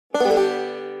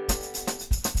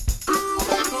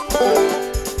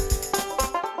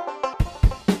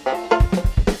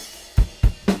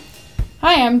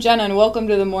Hi, I'm Jenna and welcome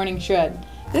to the Morning Shred.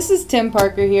 This is Tim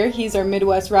Parker here. He's our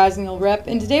Midwest Rossignol rep,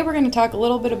 and today we're going to talk a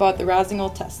little bit about the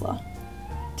Rossignol Tesla.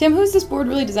 Tim, who's this board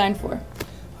really designed for?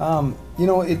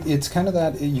 It's kind of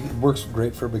that, it works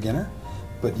great for a beginner,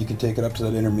 but you can take it up to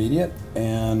that intermediate,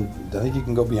 and I think you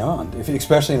can go beyond,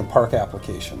 especially in a park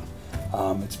application.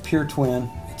 It's pure twin,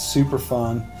 it's super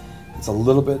fun, it's a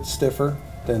little bit stiffer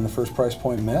than the first price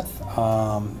point Myth,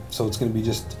 so it's going to be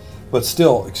but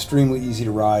still extremely easy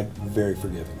to ride, very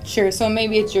forgiving. Sure, so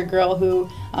maybe it's your girl who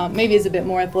maybe is a bit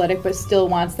more athletic but still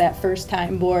wants that first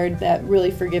time board, that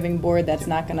really forgiving board that's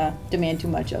not going to demand too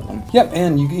much of them. Yep,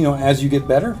 and as you get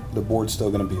better, the board's still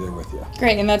going to be there with you.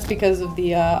 Great, and that's because of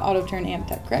the auto turn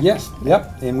Amtech, correct? Yes,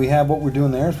 yep, and what we're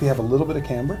doing there is we have a little bit of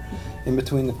camber in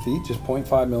between the feet, just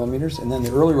 0.5 millimeters, and then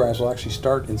the early rise will actually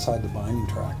start inside the binding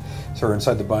track, so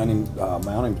inside the binding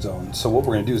mounting zone. So what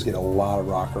we're going to do is get a lot of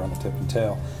rocker on the tip and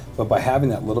tail. But by having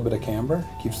that little bit of camber,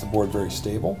 it keeps the board very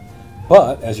stable.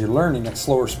 But as you're learning at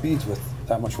slower speeds with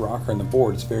that much rocker in the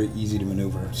board, it's very easy to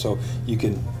maneuver. So you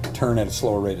can turn at a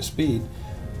slower rate of speed,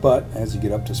 but as you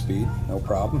get up to speed, no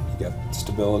problem. You got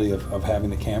stability of having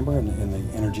the camber and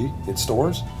the energy it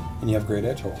stores, and you have great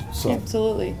edge hold. So,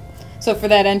 absolutely. So for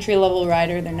that entry-level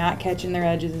rider, they're not catching their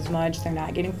edges as much, they're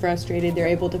not getting frustrated, they're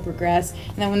able to progress,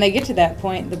 and then when they get to that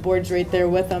point, the board's right there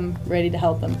with them, ready to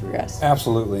help them progress.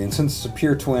 Absolutely, and since it's a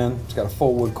pure twin, it's got a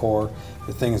full wood core,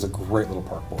 the thing is a great little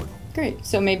park board. Great.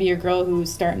 So maybe your girl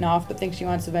who's starting off but thinks she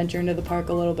wants to venture into the park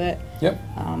a little bit. Yep.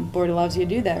 Board allows you to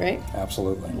do that, right?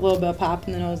 Absolutely. A little bit of pop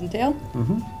in the nose and tail.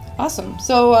 Mm-hmm. Awesome.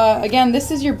 So again,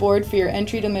 this is your board for your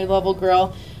entry to mid-level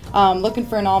girl. Looking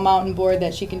for an all-mountain board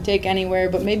that she can take anywhere,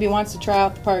 but maybe wants to try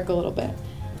out the park a little bit.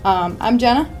 I'm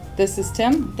Jenna. This is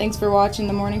Tim. Thanks for watching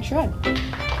The Morning Shred.